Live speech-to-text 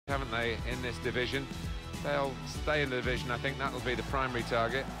haven't they, in this division? They'll stay in the division. I think that'll be the primary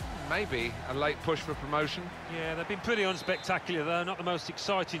target. Maybe a late push for promotion. Yeah, they've been pretty unspectacular though, not the most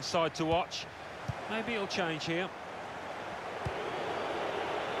exciting side to watch. Maybe it'll change here.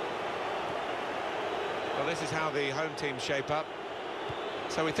 Well, this is how the home team shape up.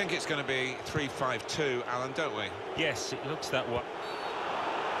 So we think it's going to be 3-5-2, Alan, don't we? Yes, it looks that way.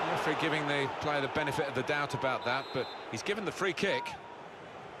 The referee giving the player the benefit of the doubt about that, but he's given the free kick.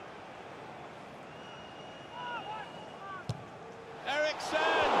 Ericsson!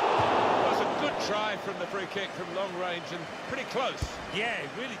 Was a good try from the free kick from long range and pretty close. Yeah,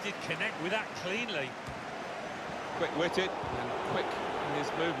 he really did connect with that cleanly. Quick-witted and quick in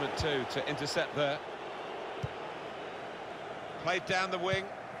his movement too to intercept there. Played down the wing,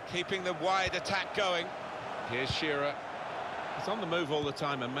 keeping the wide attack going. Here's Shearer. He's on the move all the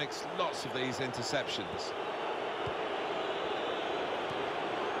time and makes lots of these interceptions.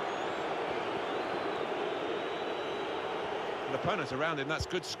 The opponent around him, that's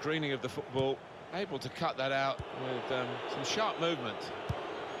good screening of the football. Able to cut that out with some sharp movement.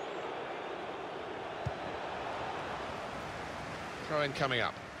 Throw-in coming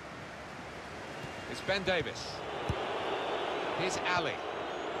up. It's Ben Davis. Here's Ali.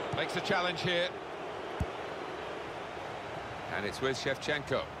 Makes the challenge here. And it's with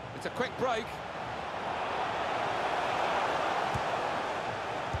Shevchenko. It's a quick break.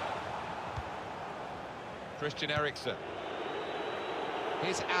 Christian Eriksen.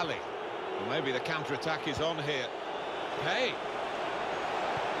 Here's Ali. Well, maybe the counter-attack is on here. Hey!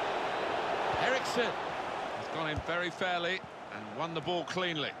 Eriksen has gone in very fairly and won the ball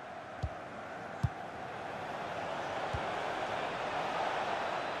cleanly.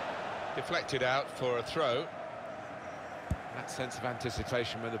 Deflected out for a throw. That sense of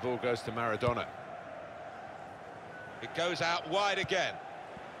anticipation when the ball goes to Maradona. It goes out wide again.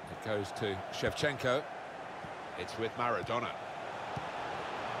 It goes to Shevchenko. It's with Maradona.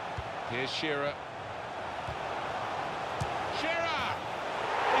 Here's Shearer. Shearer!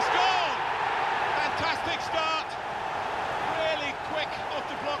 He's gone! Fantastic start! Really quick off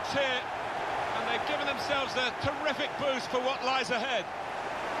the blocks here. And they've given themselves a terrific boost for what lies ahead.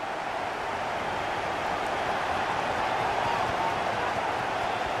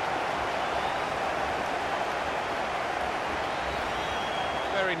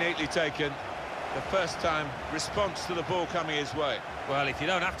 Very neatly taken. The first time response to the ball coming his way. Well, if you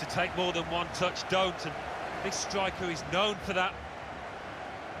don't have to take more than one touch, don't. And this striker is known for that.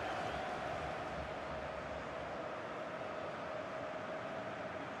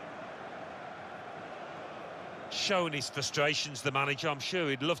 Showing his frustrations, the manager. I'm sure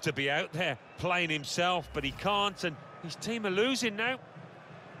he'd love to be out there playing himself, but he can't, and his team are losing now.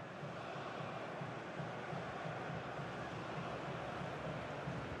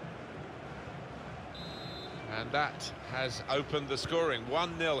 And that has opened the scoring.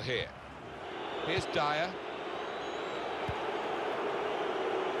 1-0 here. Here's Dyer.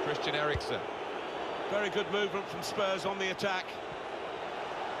 Christian Eriksen. Very good movement from Spurs on the attack.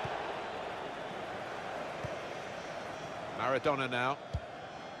 Maradona now.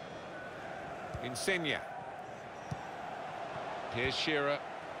 Insigne. Here's Shearer.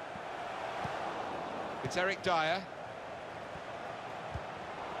 It's Eric Dyer.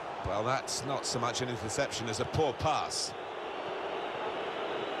 Well, that's not so much an interception as a poor pass.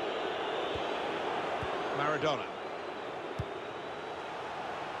 Maradona.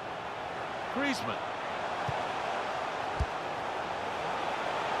 Griezmann.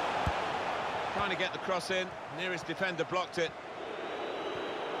 Trying to get the cross in. Nearest defender blocked it.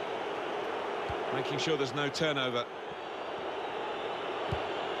 Making sure there's no turnover.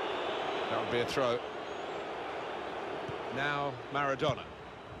 That would be a throw. Now Maradona.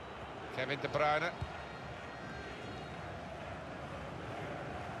 Kevin De Bruyne.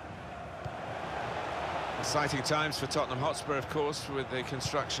 Exciting times for Tottenham Hotspur, of course, with the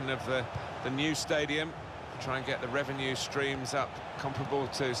construction of the new stadium. Try and get the revenue streams up comparable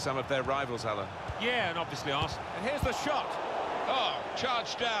to some of their rivals, Alan. Yeah, and obviously Arsenal. And here's the shot. Oh,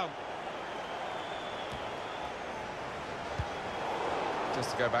 charged down.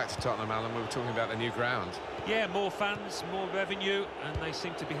 Just to go back to Tottenham, Alan, we were talking about the new ground. Yeah, more fans, more revenue, and they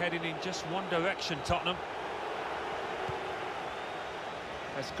seem to be heading in just one direction, Tottenham.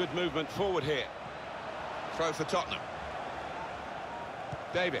 That's good movement forward here. Throw for Tottenham.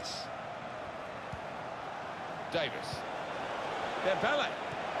 Davis. Davis. Dembele.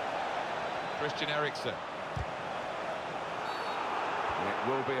 Christian Eriksen. And it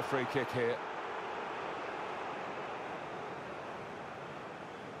will be a free kick here.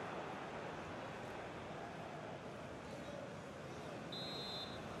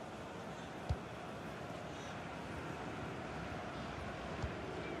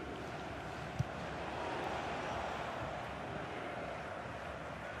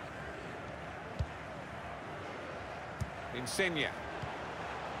 Insigne.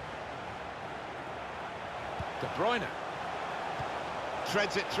 De Bruyne.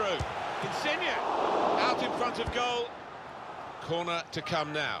 Treads it through. Insigne. Out in front of goal. Corner to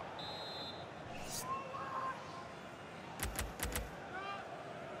come now.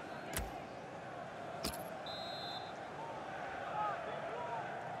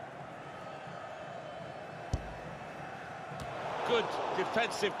 Good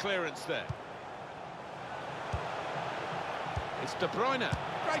defensive clearance there. It's De Bruyne.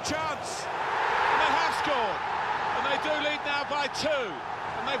 Great chance. And they have scored. And they do lead now by 2.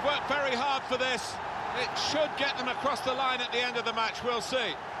 And they've worked very hard for this. It should get them across the line at the end of the match. We'll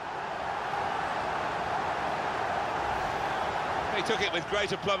see. He took it with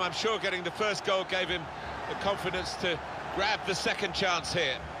great aplomb. I'm sure getting the first goal gave him the confidence to grab the second chance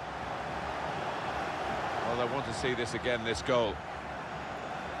here. Well, I want to see this again, this goal.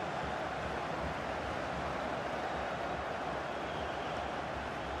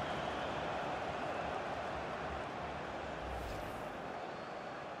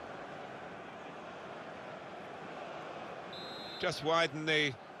 Just widen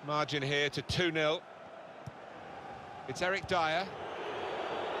the margin here to 2-0. It's Eric Dyer.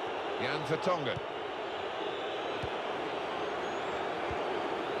 Jan Vertonghen.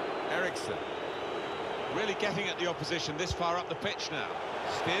 Eriksson. Really getting at the opposition this far up the pitch now.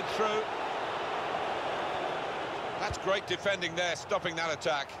 Steered through. That's great defending there, stopping that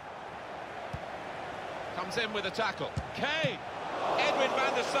attack. Comes in with a tackle. Kane! Edwin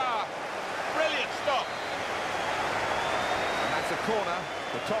van der Sar. Brilliant stop. And that's a corner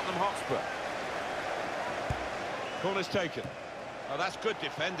for Tottenham Hotspur. Corner's taken. Oh, that's good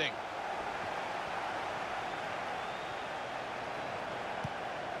defending.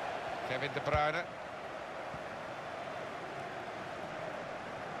 Kevin De Bruyne.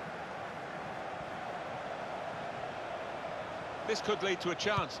 This could lead to a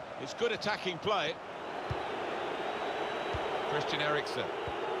chance. It's good attacking play. Christian Eriksen.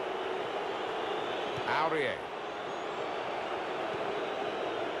 Aurier.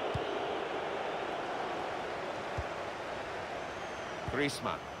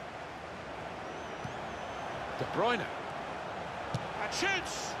 Griezmann. De Bruyne. And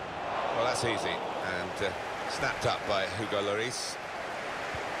shoots! Well, that's easy. And snapped up by Hugo Lloris.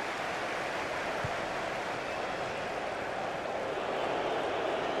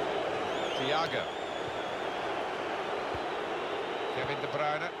 Thiago. Kevin De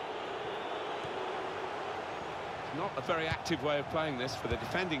Bruyne. Not a very active way of playing this for the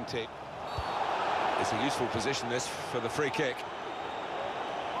defending team. It's a useful position, this, for the free kick.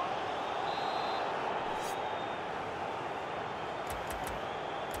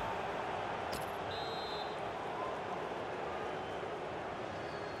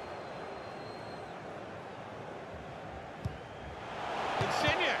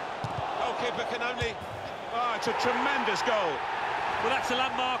 Insigne. Goalkeeper can only... Oh, it's a tremendous goal. Well, that's a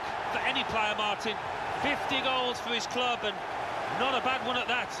landmark for any player, Martin. 50 goals for his club, and not a bad one at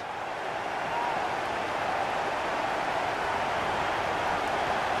that.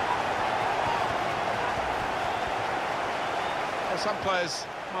 Well, some players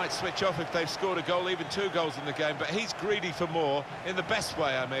might switch off if they've scored a goal, even 2 goals in the game, but he's greedy for more, in the best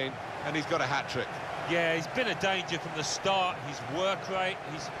way, I mean, and he's got a hat-trick. Yeah, he's been a danger from the start. His work rate,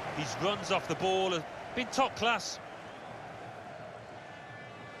 his runs off the ball have been top class.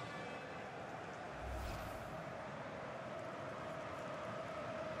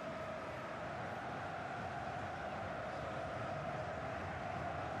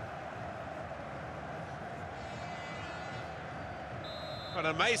 An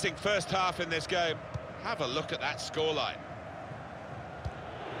amazing first half in this game. Have a look at that scoreline.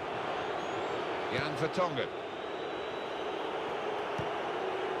 Jan Vertonghen.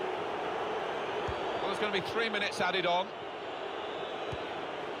 Well, there's going to be 3 minutes added on.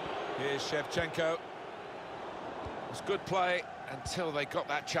 Here's Shevchenko. It was good play until they got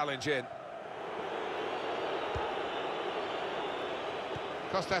that challenge in.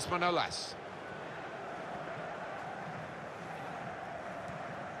 Kostas Manolas.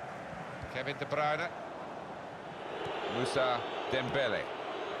 Kevin De Bruyne. Moussa Dembele.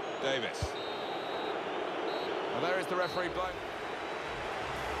 Davis. Well, there is the referee blowing.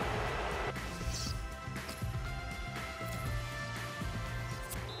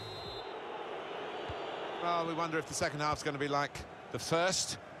 Well, we wonder if the second half's going to be like the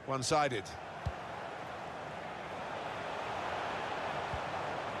first, one-sided.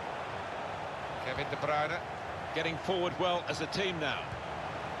 Kevin De Bruyne getting forward well as a team now.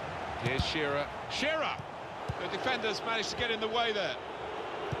 Here's Shearer. Shearer! The defenders managed to get in the way there.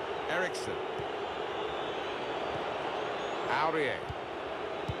 Eriksson. Aurier.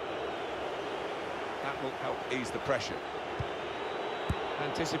 That will help ease the pressure.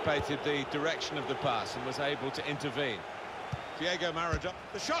 Anticipated the direction of the pass and was able to intervene. Diego Maradona.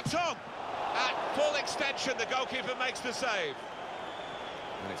 The shot's on! At full extension, the goalkeeper makes the save.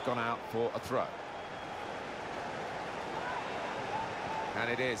 And it's gone out for a throw. And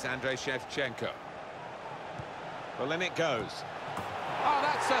it is Andrei Shevchenko. Well, in it goes. Oh,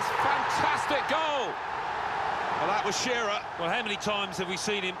 that's a fantastic goal! Well, that was Shearer. Well, how many times have we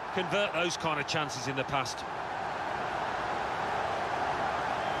seen him convert those kind of chances in the past?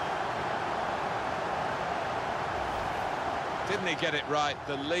 Didn't he get it right?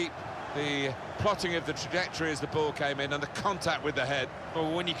 The leap, the plotting of the trajectory as the ball came in, and the contact with the head.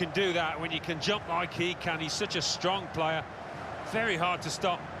 Well, when you can do that, when you can jump like he can, he's such a strong player. Very hard to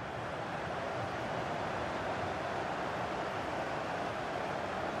stop.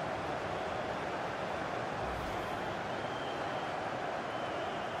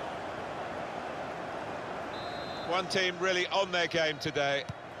 One team really on their game today,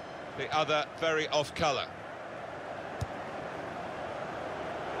 the other very off colour.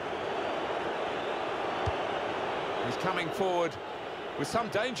 He's coming forward with some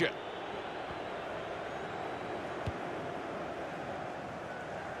danger.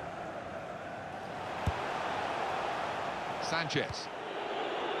 Sanchez.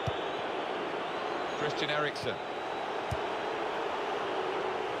 Christian Eriksen.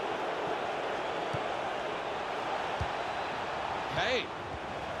 Hey,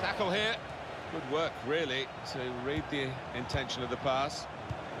 tackle here. Good work, really, to read the intention of the pass.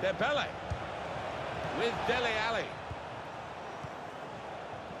 Dembele with Dele Alli.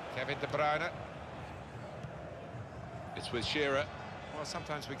 Kevin De Bruyne. It's with Shearer. Well,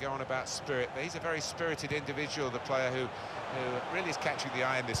 sometimes we go on about spirit, but he's a very spirited individual, the player who really is catching the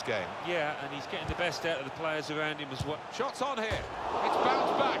eye in this game. Yeah, and he's getting the best out of the players around him as well. Shots on here. It's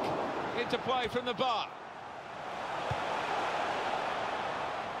bounced back into play from the bar.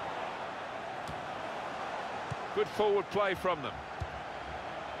 Good forward play from them.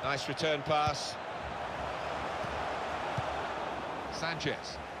 Nice return pass.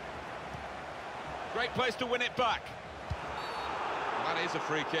 Sanchez. Great place to win it back. That is a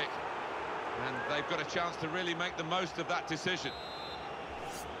free kick. And they've got a chance to really make the most of that decision.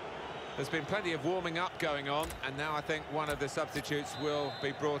 There's been plenty of warming up going on, and now I think one of the substitutes will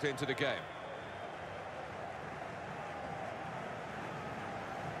be brought into the game.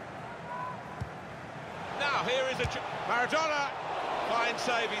 Now here is Maradona. Fine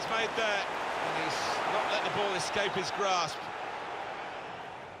save he's made there. And he's not let the ball escape his grasp.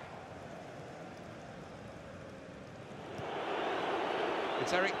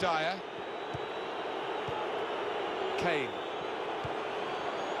 It's Eric Dyer. Kane.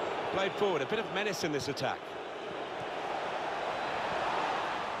 Played forward, a bit of menace in this attack.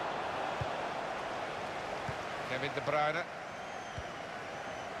 Kevin De Bruyne.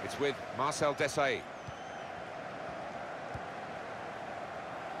 It's with Marcel Desailly.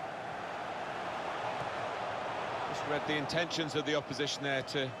 Just read the intentions of the opposition there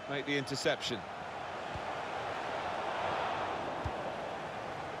to make the interception.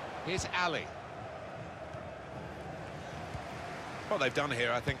 Here's Ali. What they've done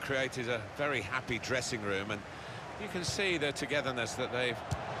here, I think, created a very happy dressing room, and you can see the togetherness that they've...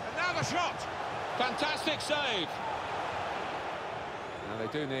 And now the shot! Fantastic save! Now they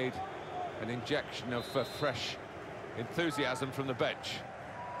do need an injection of fresh enthusiasm from the bench.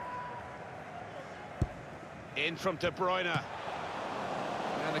 In from De Bruyne.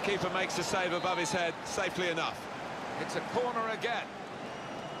 And the keeper makes the save above his head, safely enough. It's a corner again.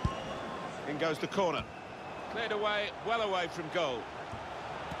 In goes the corner. Cleared away, well away from goal.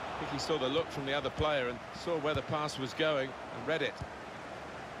 I think he saw the look from the other player and saw where the pass was going and read it.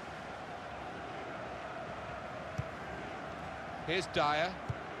 Here's Dyer.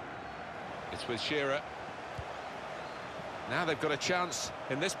 It's with Shearer. Now they've got a chance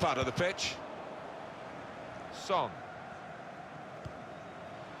in this part of the pitch. Son.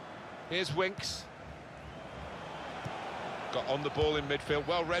 Here's Winks. Got on the ball in midfield,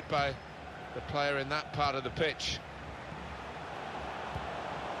 well read by the player in that part of the pitch.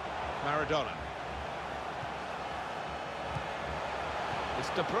 Maradona. It's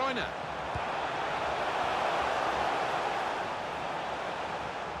De Bruyne.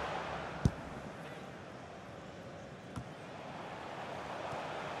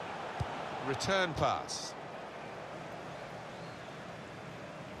 Return pass.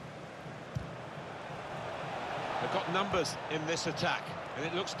 They've got numbers in this attack, and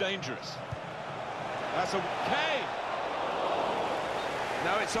it looks dangerous. That's a... Kane!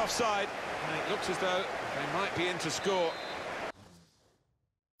 No, it's offside. And it looks as though they might be in to score.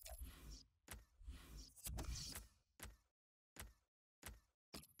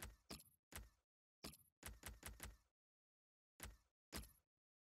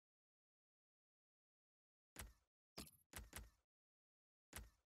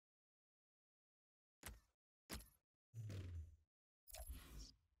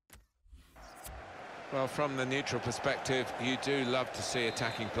 Well, from the neutral perspective, you do love to see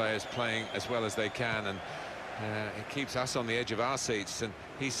attacking players playing as well as they can, and it keeps us on the edge of our seats, and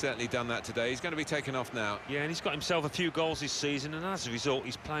he's certainly done that today. He's going to be taken off now. Yeah, and he's got himself a few goals this season, and as a result,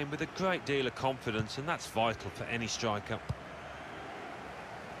 he's playing with a great deal of confidence, and that's vital for any striker.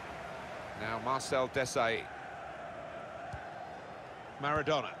 Now Marcel Desailly.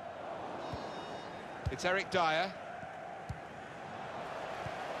 Maradona. It's Eric Dyer.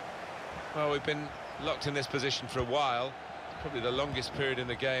 Well, we've been locked in this position for a while. Probably the longest period in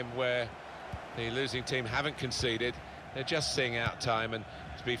the game where the losing team haven't conceded. They're just seeing out time, and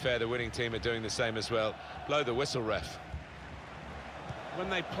to be fair, the winning team are doing the same as well. Blow the whistle, ref.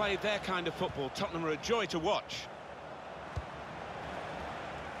 When they play their kind of football, Tottenham are a joy to watch.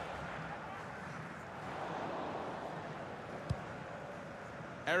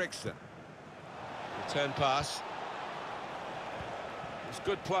 Eriksson. Return pass. It was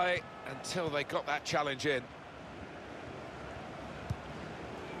good play until they got that challenge in.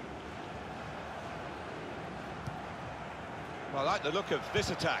 Well, I like the look of this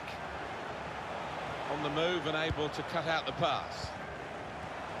attack. On the move and able to cut out the pass.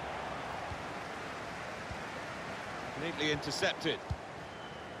 Neatly intercepted.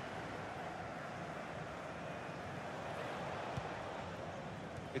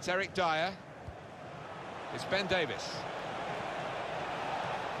 It's Eric Dyer. It's Ben Davis.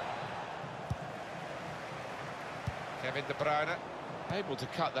 Kevin De Bruyne. Able to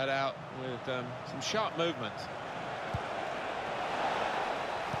cut that out with some sharp movement.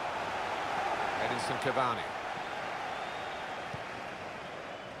 Edinson Cavani.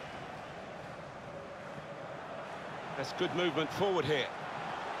 That's good movement forward here.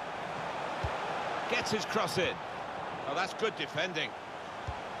 Gets his cross in. Oh, that's good defending.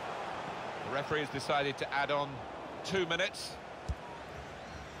 The referee has decided to add on 2 minutes.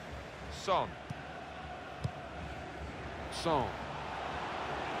 Son. Son.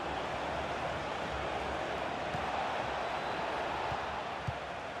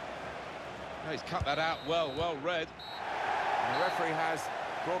 Oh, he's cut that out well read. And the referee has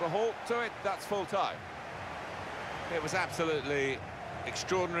brought a halt to it. That's full time. It was absolutely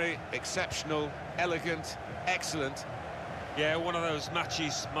extraordinary, exceptional, elegant, excellent. Yeah, one of those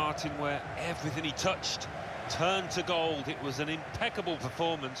matches, Martin, where everything he touched turned to gold. It was an impeccable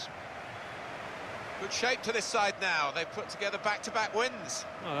performance. Good shape to this side now. They've put together back-to-back wins.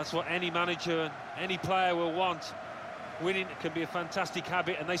 Well, that's what any manager and any player will want. Winning can be a fantastic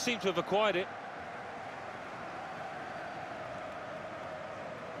habit, and they seem to have acquired it.